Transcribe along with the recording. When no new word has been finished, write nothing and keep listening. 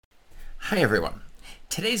Hi everyone.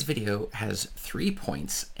 Today's video has 3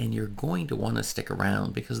 points and you're going to want to stick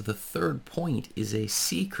around because the third point is a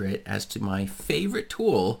secret as to my favorite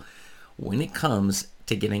tool when it comes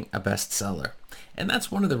to getting a bestseller. And that's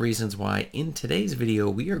one of the reasons why in today's video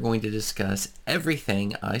we are going to discuss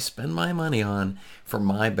everything I spend my money on for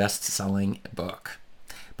my best-selling book.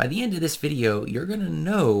 By the end of this video, you're going to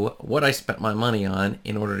know what I spent my money on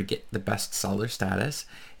in order to get the bestseller status.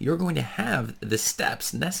 You're going to have the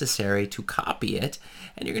steps necessary to copy it,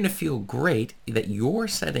 and you're going to feel great that you're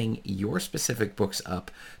setting your specific books up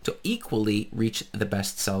to equally reach the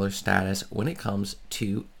bestseller status when it comes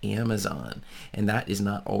to Amazon. And that is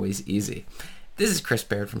not always easy. This is Chris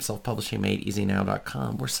Baird from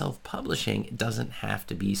selfpublishingmadeeasynow.com, where self-publishing doesn't have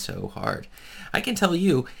to be so hard. I can tell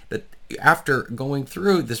you that after going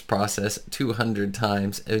through this process 200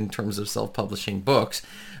 times in terms of self-publishing books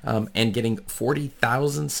and getting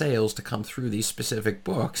 40,000 sales to come through these specific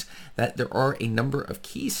books, that there are a number of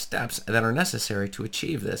key steps that are necessary to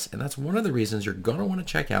achieve this. And that's one of the reasons you're going to want to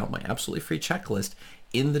check out my absolutely free checklist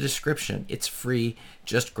in the description. It's free.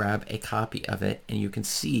 Just grab a copy of it and you can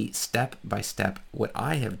see step by step what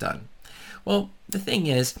I have done. Well, the thing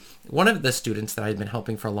is, one of the students that I've been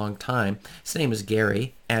helping for a long time, his name is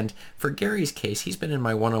Gary, and for Gary's case, he's been in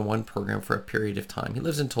my one-on-one program for a period of time. He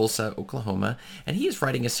lives in Tulsa, Oklahoma, and he is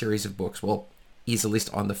writing a series of books. Well, he's at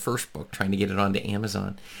least on the first book, trying to get it onto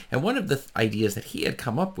Amazon. And one of the ideas that he had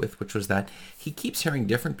come up with, which was that he keeps hearing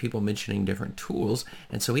different people mentioning different tools,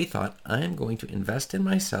 and so he thought, I'm going to invest in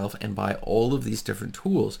myself and buy all of these different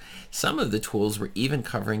tools. Some of the tools were even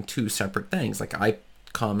covering two separate things, like I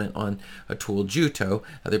comment on a tool Juto.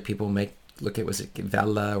 Other people may look at, was it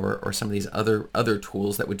Vela or some of these other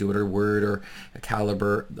tools that would do it, or Word or a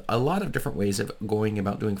Calibre. A lot of different ways of going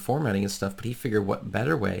about doing formatting and stuff, but he figured what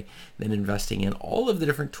better way than investing in all of the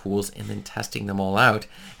different tools and then testing them all out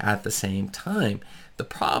at the same time. The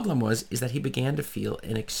problem is that he began to feel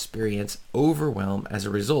and experience overwhelm as a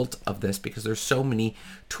result of this, because there's so many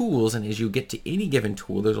tools, and as you get to any given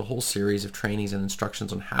tool, there's a whole series of trainings and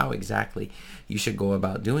instructions on how exactly you should go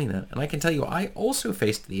about doing that. And I can tell you, I also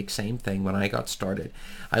faced the same thing when I got started.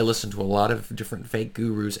 I listened to a lot of different fake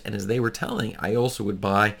gurus, and as they were telling, I also would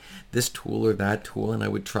buy this tool or that tool, and I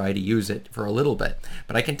would try to use it for a little bit.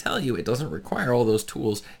 But I can tell you, it doesn't require all those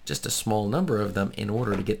tools, just a small number of them in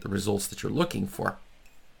order to get the results that you're looking for.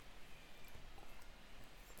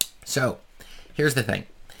 So here's the thing.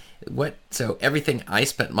 So everything I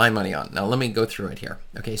spent my money on. Now let me go through it here.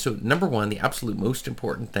 Okay, so number one, the absolute most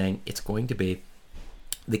important thing, it's going to be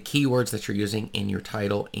the keywords that you're using in your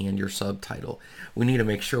title and your subtitle. We need to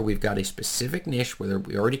make sure we've got a specific niche where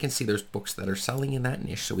we already can see there's books that are selling in that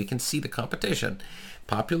niche, so we can see the competition.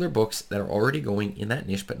 Popular books that are already going in that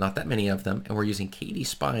niche, but not that many of them, and we're using KD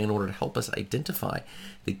Spy in order to help us identify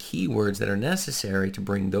the keywords that are necessary to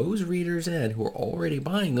bring those readers in who are already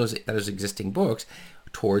buying those existing books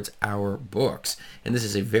towards our books. And this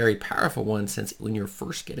is a very powerful one, since when you're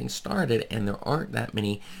first getting started and there aren't that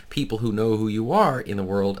many people who know who you are in the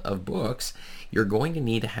world of books, you're going to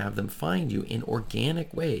need to have them find you in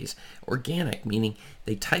organic ways. Organic meaning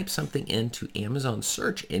they type something into Amazon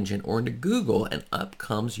search engine or into Google and up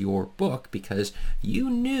comes your book because you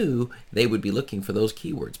knew they would be looking for those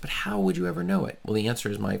keywords. But how would you ever know it? Well, the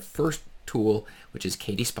answer is my first tool, which is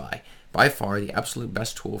KD Spy. By far the absolute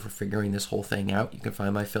best tool for figuring this whole thing out. You can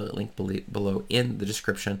find my affiliate link below in the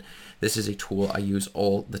description. This is a tool I use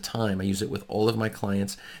all the time. I use it with all of my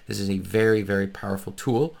clients. This is a very, very powerful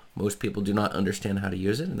tool. Most people do not understand how to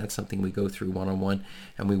use it, and that's something we go through one-on-one,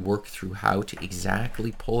 and we work through how to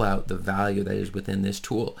exactly pull out the value that is within this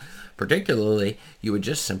tool. Particularly, you would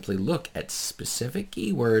just simply look at specific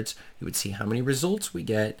keywords. You would see how many results we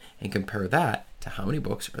get and compare that to how many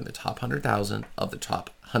books are in the top 100,000 of the top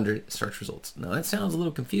 100 search results. Now that sounds a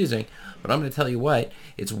little confusing, but I'm going to tell you what,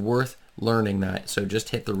 it's worth learning that. So just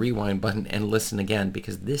hit the rewind button and listen again,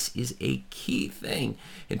 because this is a key thing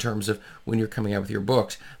in terms of when you're coming out with your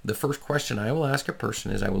books. The first question I will ask a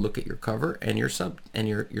person is I will look at your cover and your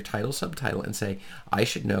your title, subtitle, and say, I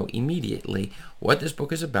should know immediately what this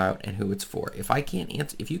book is about and who it's for. If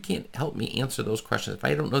you can't help me answer those questions, if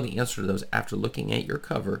I don't know the answer to those after looking at your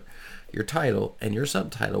cover, your title, and your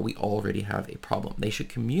subtitle, we already have a problem. They should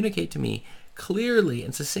communicate to me clearly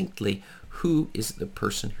and succinctly who is the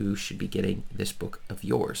person who should be getting this book of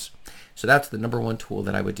yours. So that's the number one tool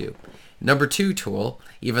that I would do. Number two tool,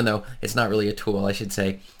 even though it's not really a tool, I should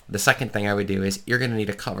say, the second thing I would do is you're going to need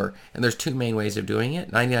a cover. And there's two main ways of doing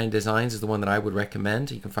it. 99 Designs is the one that I would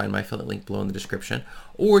recommend. You can find my affiliate link below in the description,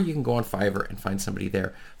 or you can go on Fiverr and find somebody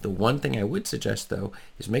there. The one thing I would suggest, though,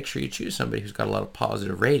 is make sure you choose somebody who's got a lot of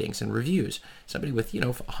positive ratings and reviews. Somebody with,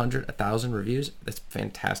 100, 1,000 reviews, that's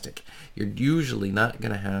fantastic. You're usually not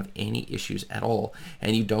going to have any issues at all,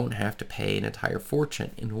 and you don't have to pay an entire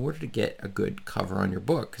fortune in order to get a good cover on your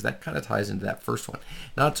book, because that kind of ties into that first one.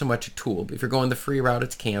 Not so much a tool, but if you're going the free route,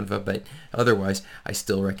 it's Canva, but otherwise, I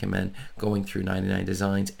still recommend going through 99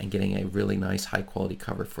 Designs and getting a really nice, high-quality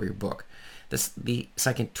cover for your book. The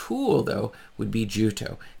second tool, though, would be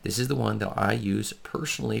Juto. This is the one that I use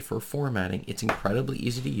personally for formatting. It's incredibly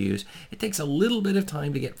easy to use. It takes a little bit of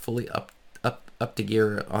time to get fully up to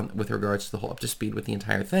gear on with regards to the whole up to speed with the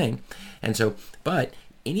entire thing. And so, but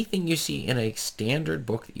anything you see in a standard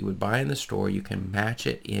book that you would buy in the store, you can match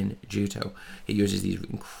it in Juto. It uses these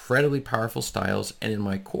incredibly powerful styles, and in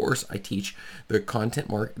my course, I teach the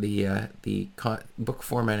book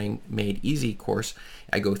formatting made easy course.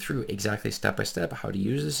 I go through exactly step by step how to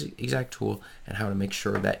use this exact tool and how to make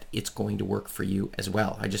sure that it's going to work for you as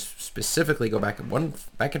well. I just specifically go back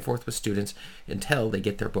and forth with students until they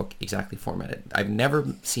get their book exactly formatted. I've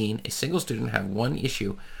never seen a single student have one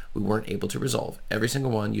issue we weren't able to resolve. Every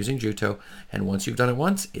single one using Juto, and once you've done it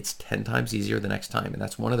once, it's 10 times easier the next time. And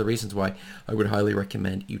that's one of the reasons why I would highly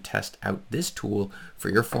recommend you test out this tool for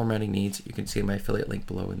your formatting needs. You can see my affiliate link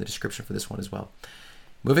below in the description for this one as well.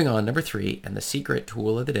 Moving on, number three, and the secret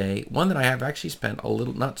tool of the day, one that I have actually spent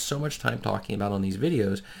not so much time talking about on these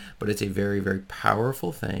videos, but it's a very, very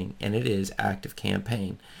powerful thing, and it is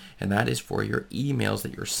ActiveCampaign. And that is for your emails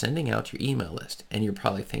that you're sending out to your email list. And you're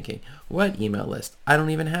probably thinking, what email list? I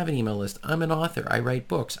don't even have an email list. I'm an author. I write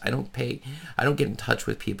books. I don't get in touch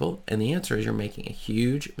with people. And the answer is you're making a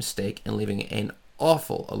huge mistake and leaving a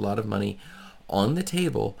lot of money on the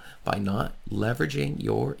table by not leveraging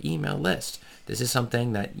your email list. This is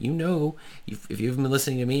something that if you've been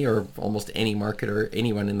listening to me or almost any marketer,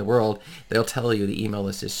 anyone in the world, they'll tell you the email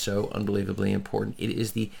list is so unbelievably important.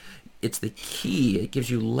 It's the key. It gives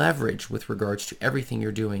you leverage with regards to everything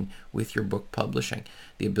you're doing with your book publishing,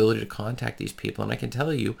 the ability to contact these people. And I can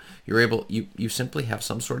tell you, you simply have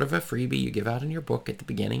some sort of a freebie you give out in your book at the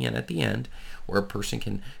beginning and at the end, where a person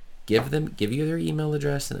can give you their email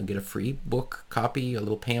address, and they'll get a free book copy, a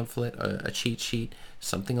little pamphlet, a cheat sheet,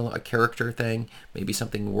 a character thing, maybe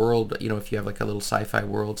something world, if you have like a little sci-fi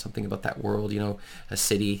world, something about that world, a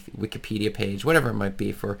city, Wikipedia page, whatever it might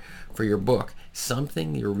be for your book,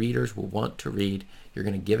 something your readers will want to read. You're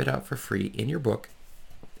going to give it out for free in your book,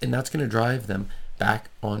 and that's going to drive them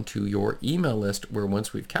back onto your email list, where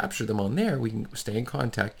once we've captured them on there, we can stay in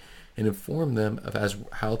contact and inform them of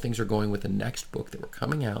how things are going with the next book that we're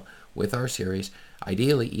coming out with our series,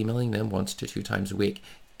 ideally emailing them 1 to 2 times a week.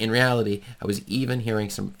 In reality, I was even hearing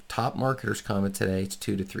some top marketers comment today, it's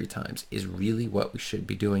 2 to 3 times is really what we should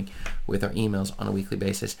be doing with our emails on a weekly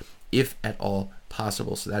basis, if at all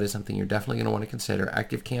possible. So that is something you're definitely going to want to consider.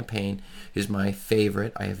 ActiveCampaign is my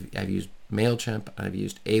favorite. I've used MailChimp, I've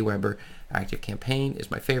used Aweber. ActiveCampaign is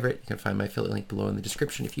my favorite. You can find my affiliate link below in the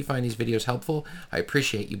description. If you find these videos helpful, I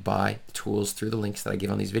appreciate you buy the tools through the links that I give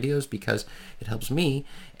on these videos, because it helps me,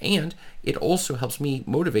 and it also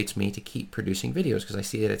motivates me to keep producing videos, because I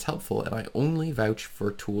see that it's helpful, and I only vouch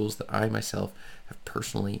for tools that I myself have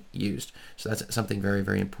personally used. So that's something very,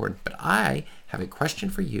 very important. But I have a question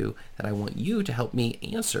for you that I want you to help me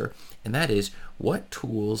answer, and that is, what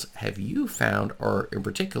tools have you found, or in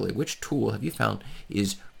particular, which tool have you found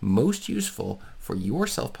is most useful for your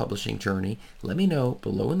self-publishing journey? Let me know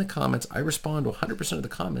below in the comments. I respond to 100% of the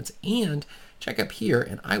comments, and check up here,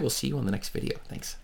 and I will see you on the next video. Thanks.